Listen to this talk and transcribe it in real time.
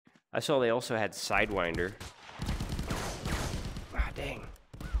I saw they also had Sidewinder. Ah, dang.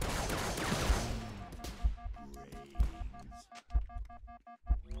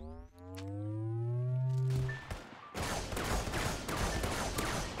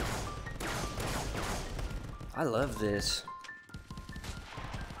 I love this.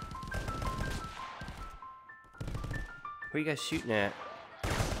 What are you guys shooting at?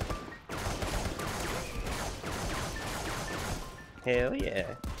 Hell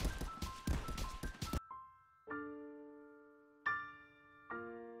yeah.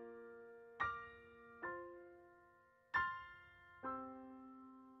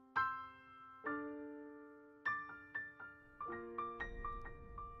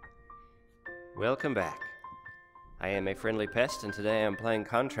 Welcome back. I am a friendly pest, and today I'm playing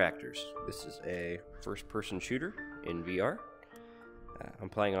Contractors. This is a first-person shooter in VR. I'm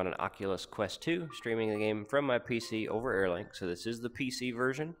playing on an Oculus Quest 2, streaming the game from my PC over Airlink, so this is the PC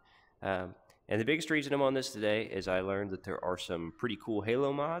version. And the biggest reason I'm on this today is I learned that there are some pretty cool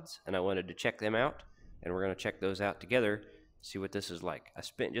Halo mods, and I wanted to check them out, and we're going to check those out together, see what this is like. I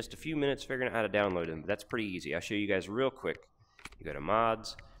spent just a few minutes figuring out how to download them, but that's pretty easy. I'll show you guys real quick. You go to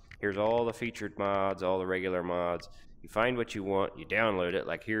Mods. Here's all the featured mods, all the regular mods. You find what you want, you download it.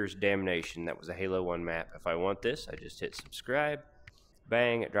 Like here's Damnation, that was a Halo 1 map. If I want this, I just hit subscribe.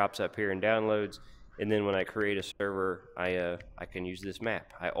 Bang, it drops up here and downloads. And then when I create a server, I can use this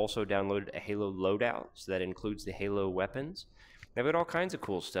map. I also downloaded a Halo loadout, so that includes the Halo weapons. I've got all kinds of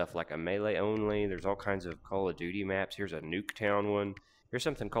cool stuff, like a melee only. There's all kinds of Call of Duty maps. Here's a Nuketown one. Here's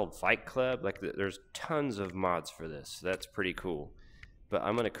something called Fight Club. Like there's tons of mods for this. So that's pretty cool. But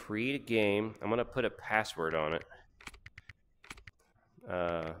I'm going to create a game. I'm going to put a password on it.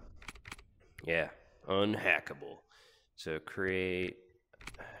 Yeah, unhackable. So create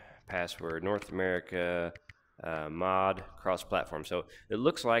password North America mod cross-platform. So it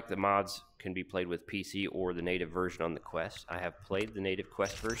looks like the mods can be played with PC or the native version on the Quest. I have played the native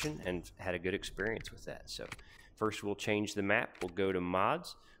Quest version and had a good experience with that. So first we'll change the map. We'll go to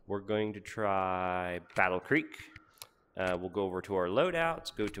mods. We're going to try Battle Creek. We'll go over to our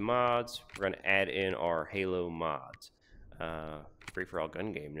loadouts, go to mods. We're going to add in our Halo mods. Free-for-all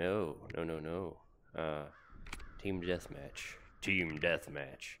gun game. No. Team deathmatch. Team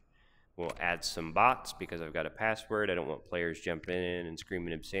deathmatch. We'll add some bots because I've got a password. I don't want players jumping in and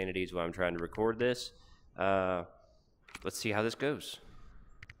screaming obscenities while I'm trying to record this. Let's see how this goes.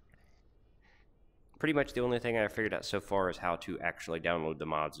 Pretty much the only thing I figured out so far is how to actually download the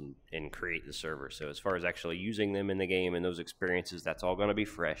mods and create the server. So as far as actually using them in the game and those experiences, that's all going to be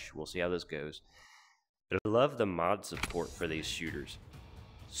fresh. We'll see how this goes. But I love the mod support for these shooters.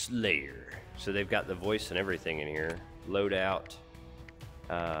 Slayer. So they've got the voice and everything in here. Loadout,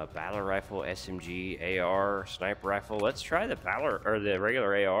 battle rifle, SMG, AR, sniper rifle. Let's try the the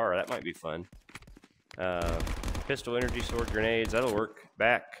regular AR. That might be fun. Pistol, energy sword, grenades. That'll work.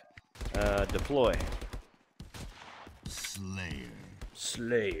 Back. Deploy.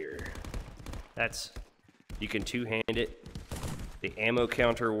 Slayer. That's, you can two-hand it. The ammo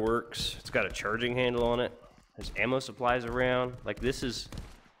counter works. It's got a charging handle on it. There's ammo supplies around. Like this is,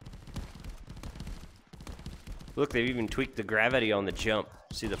 look, they've even tweaked the gravity on the jump.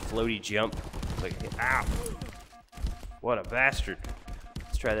 See the floaty jump? Like, ow. What a bastard.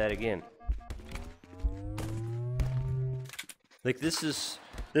 Let's try that again. Like this is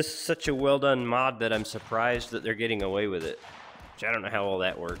such a well done mod that I'm surprised that they're getting away with it. Which I don't know how all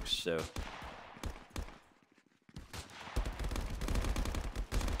that works, so.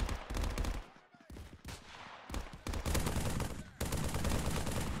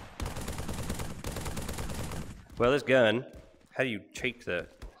 Well, this gun, how do you take the...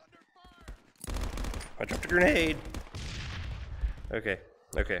 I dropped a grenade! Okay.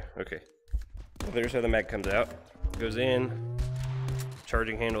 Well, there's how the mag comes out. Goes in.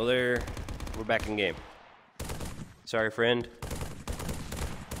 Charging handle there. We're back in game. Sorry, friend.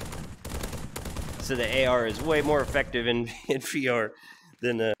 So the AR is way more effective in VR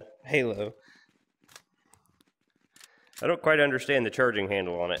than Halo. I don't quite understand the charging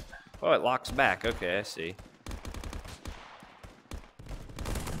handle on it. Oh, it locks back. Okay, I see.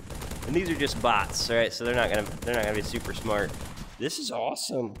 And these are just bots, all right? So they're not gonna be super smart. This is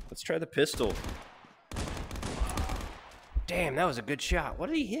awesome. Let's try the pistol. Damn, that was a good shot. What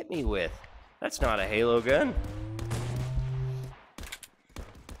did he hit me with? That's not a Halo gun.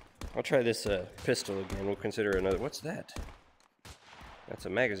 I'll try this pistol again. We'll consider another. What's that? That's a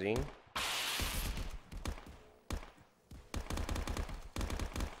magazine.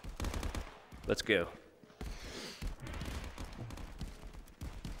 Let's go.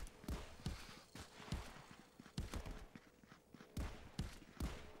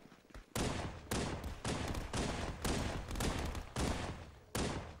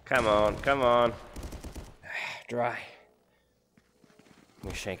 Come on, come on. Dry.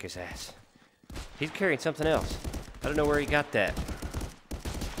 Let me shank his ass. He's carrying something else. I don't know where he got that.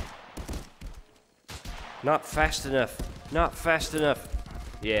 Not fast enough. Not fast enough.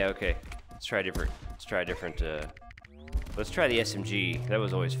 Yeah, okay. Let's try different. Let's try different. Let's try the SMG. That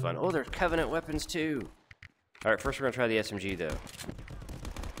was always fun. Oh, there's Covenant weapons too. All right, first we're gonna try the SMG though.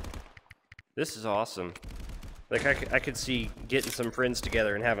 This is awesome. Like I could see getting some friends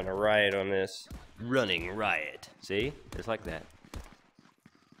together and having a riot on this. Running riot. See? It's like that.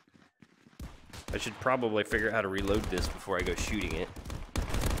 I should probably figure out how to reload this before I go shooting it.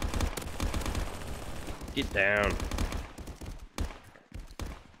 Get down.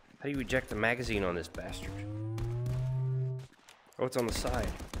 How do you eject the magazine on this bastard? Oh, it's on the side.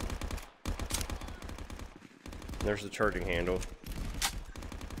 There's the charging handle.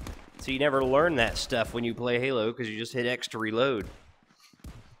 So you never learn that stuff when you play Halo because you just hit X to reload.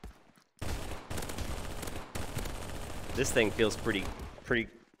 This thing feels pretty,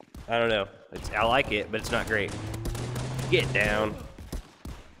 I don't know. I like it, but it's not great. Get down.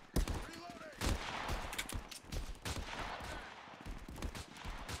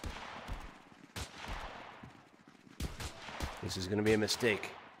 This is gonna be a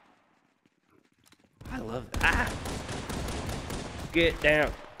mistake. I love that. Ah! Get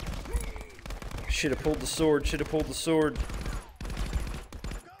down. Should have pulled the sword, should have pulled the sword.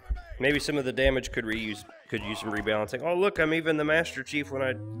 Maybe some of the damage could use some rebalancing. Oh look, I'm even the Master Chief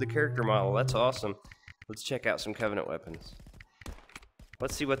when the character model. That's awesome. Let's check out some Covenant weapons.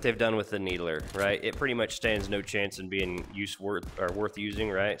 Let's see what they've done with the Needler, right? It pretty much stands no chance in being worth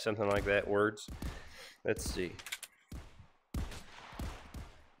using, right? Something like that, words. Let's see.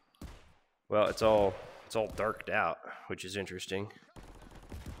 Well, it's all darked out, which is interesting.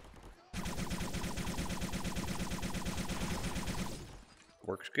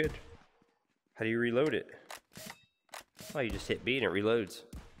 Works good. How do you reload it? Oh, you just hit B and it reloads.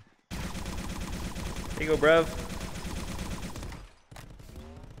 There you go, bruv.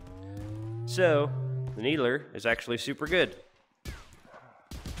 So, the Needler is actually super good.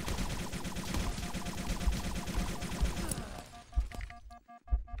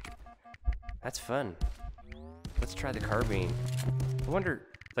 That's fun. Let's try the carbine. I wonder,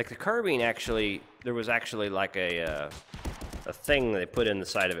 like the carbine actually, there was actually like a thing they put in the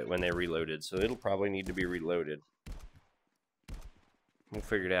side of it when they reloaded, so it'll probably need to be reloaded. We'll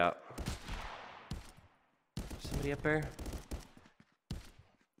figure it out. Somebody up there?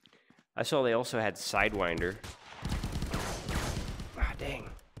 I saw they also had Sidewinder. Ah, dang.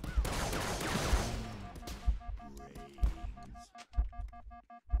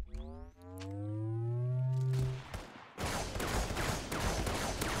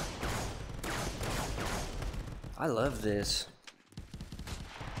 I love this.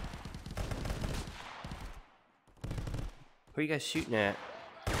 What are you guys shooting at?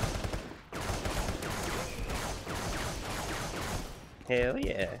 Hell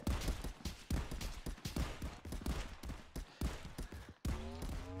yeah.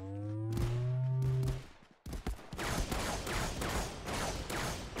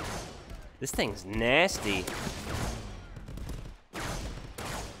 This thing's nasty.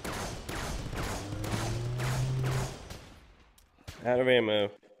 Out of ammo.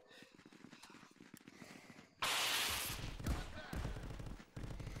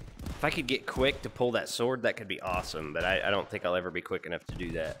 If I could get quick to pull that sword, that could be awesome, but I don't think I'll ever be quick enough to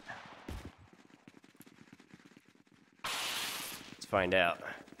do that. Let's find out.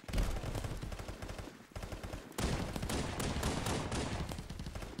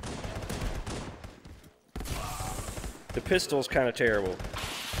 The pistol's kind of terrible.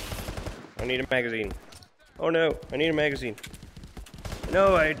 I need a magazine. Oh no, I need a magazine.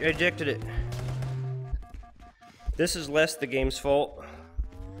 No, I ejected it. This is less the game's fault,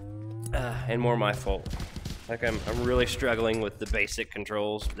 and more my fault. Like I'm really struggling with the basic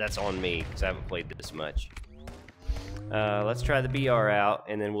controls. That's on me, because I haven't played this much. Let's try the BR out,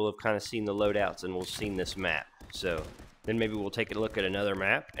 and then we'll have kind of seen the loadouts, and we'll have seen this map. So, then maybe we'll take a look at another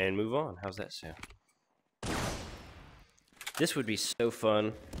map, and move on. How's that sound? This would be so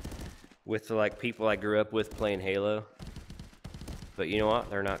fun with the people I grew up with playing Halo. But you know what?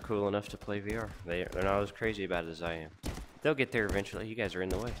 They're not cool enough to play VR. They're not as crazy about it as I am. They'll get there eventually. You guys are in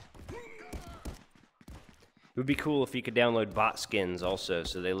the way. It would be cool if you could download bot skins also,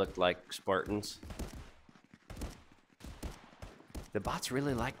 so they looked like Spartans. The bots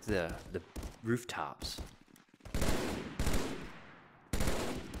really like the rooftops.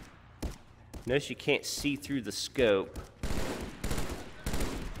 Notice you can't see through the scope.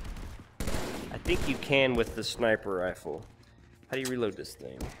 I think you can with the sniper rifle. How do you reload this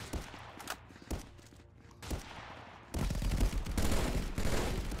thing?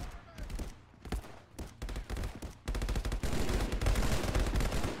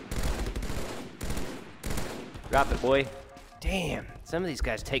 Drop it, boy. Damn, some of these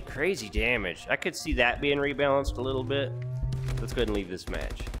guys take crazy damage. I could see that being rebalanced a little bit. Let's go ahead and leave this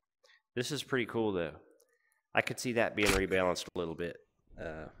match. This is pretty cool, though. I could see that being rebalanced a little bit.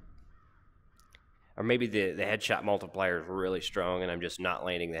 Or maybe the headshot multiplier is really strong and I'm just not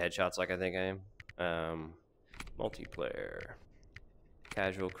landing the headshots like I think I am. Multiplayer.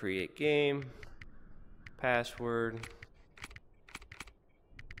 Casual create game. Password.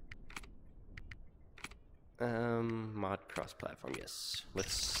 Mod cross-platform, yes.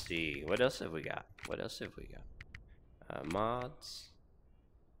 Let's see. What else have we got? Mods.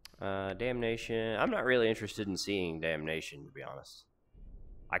 Damnation. I'm not really interested in seeing Damnation, to be honest.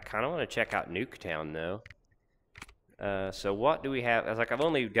 I kind of want to check out Nuketown, though. So what do we have? I was like, I've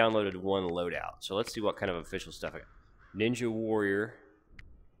only downloaded one loadout, so let's see what kind of official stuff I got. Ninja Warrior.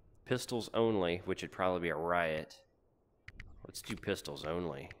 Pistols only, which would probably be a riot. Let's do pistols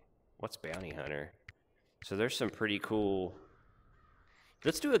only. What's Bounty Hunter? So there's some pretty cool...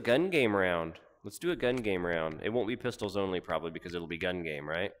 Let's do a gun game round. It won't be pistols only, probably, because it'll be gun game,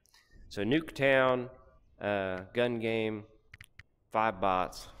 right? So Nuketown, gun game, 5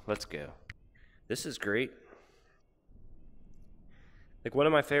 bots. Let's go. This is great. Like, one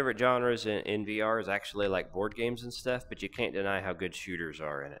of my favorite genres in VR is actually like board games and stuff, but you can't deny how good shooters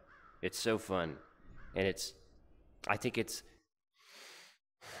are in it. It's so fun. And I think it's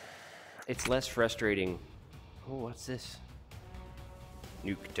less frustrating. Oh, what's this?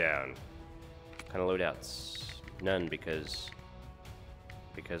 Nuketown. Kind of loadouts? None, because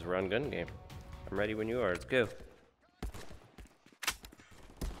we're on gun game. I'm ready when you are. Let's go.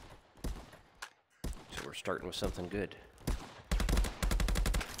 So we're starting with something good.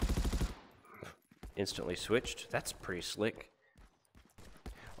 Instantly switched. That's pretty slick.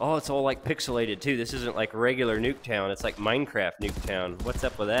 Oh, it's all like pixelated too. This isn't like regular Nuketown. It's like Minecraft Nuketown. What's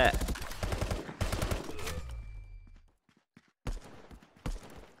up with that?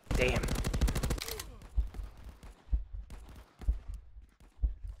 Damn.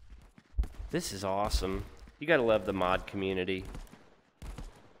 This is awesome. You gotta love the mod community.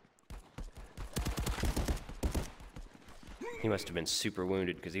 He must have been super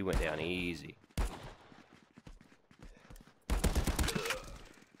wounded because he went down easy.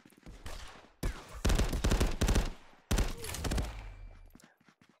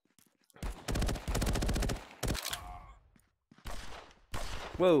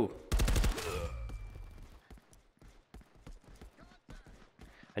 Whoa.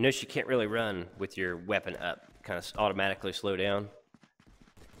 I know she can't really run with your weapon up. Kind of automatically slow down.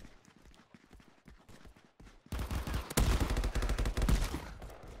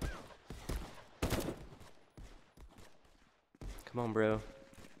 Come on, bro.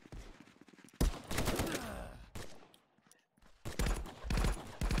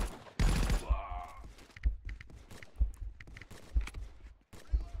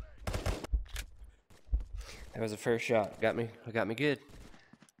 That was the first shot. Got me good.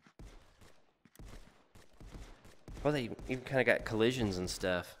 Well, they even kind of got collisions and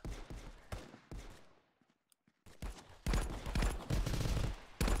stuff.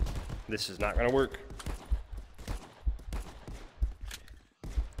 This is not gonna work.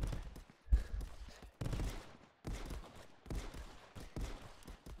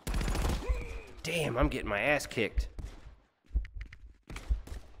 Damn, I'm getting my ass kicked.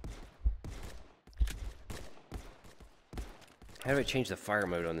 How do I change the fire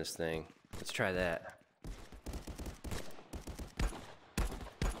mode on this thing? Let's try that.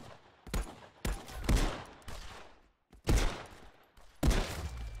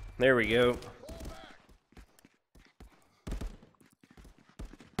 There we go.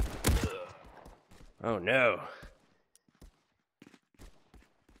 Oh no.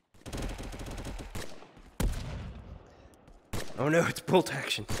 Oh no, it's bolt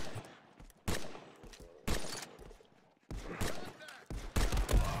action.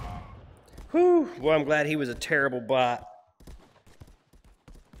 Whew. Well, I'm glad he was a terrible bot.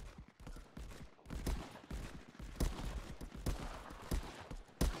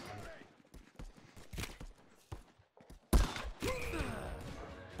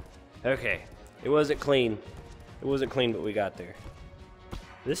 Okay, it wasn't clean. It wasn't clean, but we got there.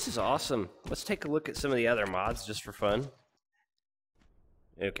 This is awesome. Let's take a look at some of the other mods just for fun.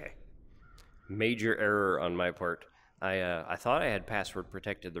 Okay. Major error on my part. I thought I had password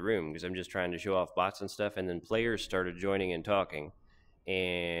protected the room because I'm just trying to show off bots and stuff, and then players started joining and talking.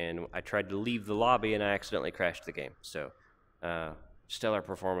 And I tried to leave the lobby and I accidentally crashed the game. So stellar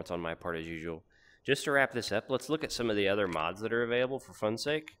performance on my part as usual. Just to wrap this up, let's look at some of the other mods that are available for fun's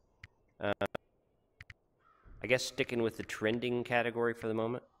sake. I guess sticking with the trending category for the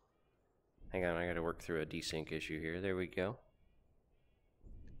moment. Hang on, I gotta work through a desync issue here. There we go.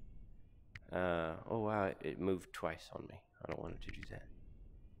 Oh wow, it moved twice on me. I don't want it to do that.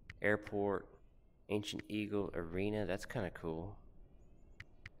 Airport, Ancient Eagle, Arena, that's kind of cool.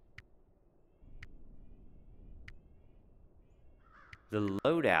 The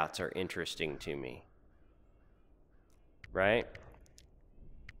loadouts are interesting to me, right?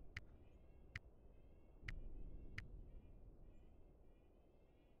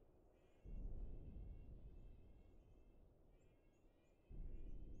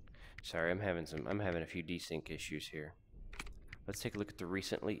 Sorry, I'm having a few desync issues here. Let's take a look at the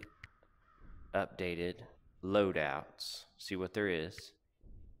recently updated loadouts. See what there is.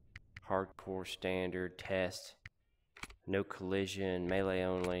 Hardcore, standard, test, no collision, melee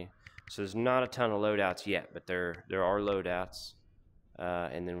only. So there's not a ton of loadouts yet, but there are loadouts.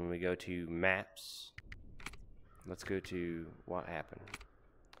 And then when we go to maps, let's go to what happened.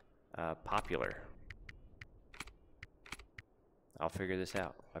 Popular. I'll figure this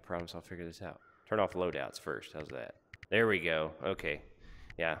out. I promise I'll figure this out. Turn off loadouts first. How's that? There we go. Okay.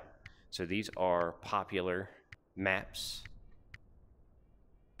 Yeah. So these are popular maps.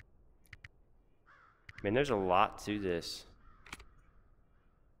 Man, there's a lot to this.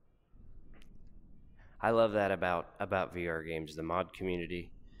 I love that about VR games. The mod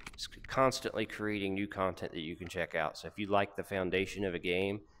community is constantly creating new content that you can check out. So if you like the foundation of a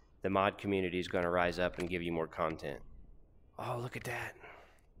game, the mod community is going to rise up and give you more content. Oh, look at that.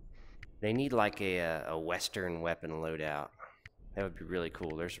 They need like a Western weapon loadout. That would be really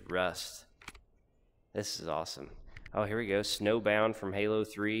cool. There's Rust. This is awesome. Oh, here we go. Snowbound from Halo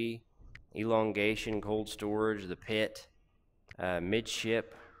 3. Elongation, Cold Storage, The Pit,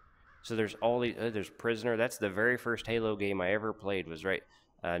 Midship. So there's all these, there's Prisoner. That's the very first Halo game I ever played was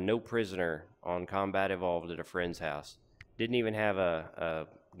No Prisoner on Combat Evolved at a friend's house. Didn't even have a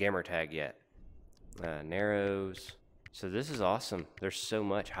gamer tag yet. Narrows. So this is awesome. There's so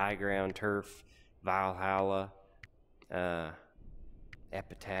much. High Ground, Turf, Valhalla,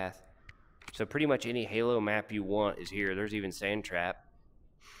 Epitaph. So pretty much any Halo map you want is here. There's even Sand Trap.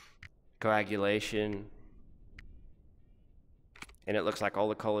 Coagulation. And it looks like all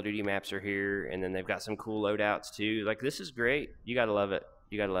the Call of Duty maps are here. And then they've got some cool loadouts too. Like, this is great. You gotta love it.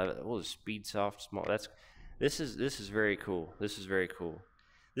 You gotta love it. Oh, the Speed Soft Small. This is very cool. This is very cool.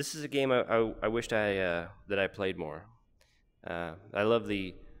 This is a game I wished that I played more. I love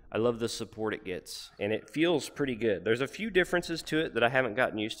the support it gets, and it feels pretty good. There's a few differences to it that I haven't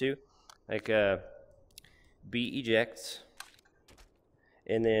gotten used to, like B ejects,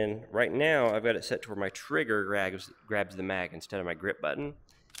 and then right now I've got it set to where my trigger grabs the mag instead of my grip button,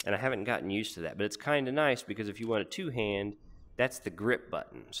 and I haven't gotten used to that. But it's kind of nice because if you want a two-hand, that's the grip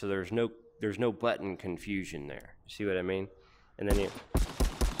button, so there's no button confusion there. See what I mean? And then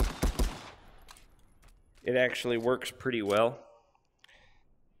it actually works pretty well.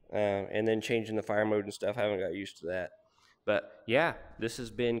 And then changing the fire mode and stuff, I haven't got used to that. But yeah, this has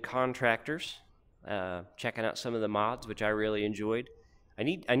been Contractors. Checking out some of the mods, which I really enjoyed. I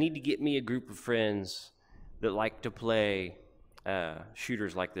need to get me a group of friends that like to play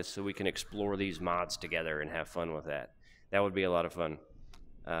shooters like this so we can explore these mods together and have fun with that. That would be a lot of fun.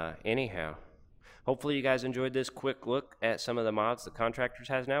 Anyhow, hopefully you guys enjoyed this quick look at some of the mods that Contractors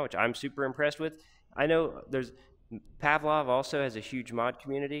has now, which I'm super impressed with. I know Pavlov also has a huge mod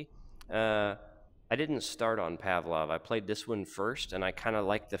community. I didn't start on Pavlov. I played this one first, and I kind of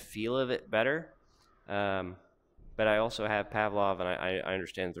like the feel of it better. But I also have Pavlov, and I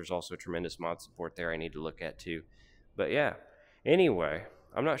understand there's also tremendous mod support there I need to look at too. But yeah, anyway,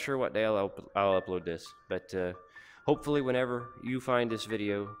 I'm not sure what day I'll upload this, but hopefully whenever you find this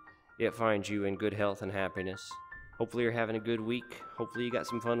video, it finds you in good health and happiness. Hopefully you're having a good week. Hopefully you got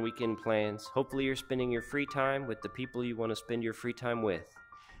some fun weekend plans. Hopefully you're spending your free time with the people you want to spend your free time with.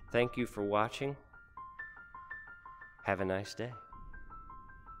 Thank you for watching. Have a nice day.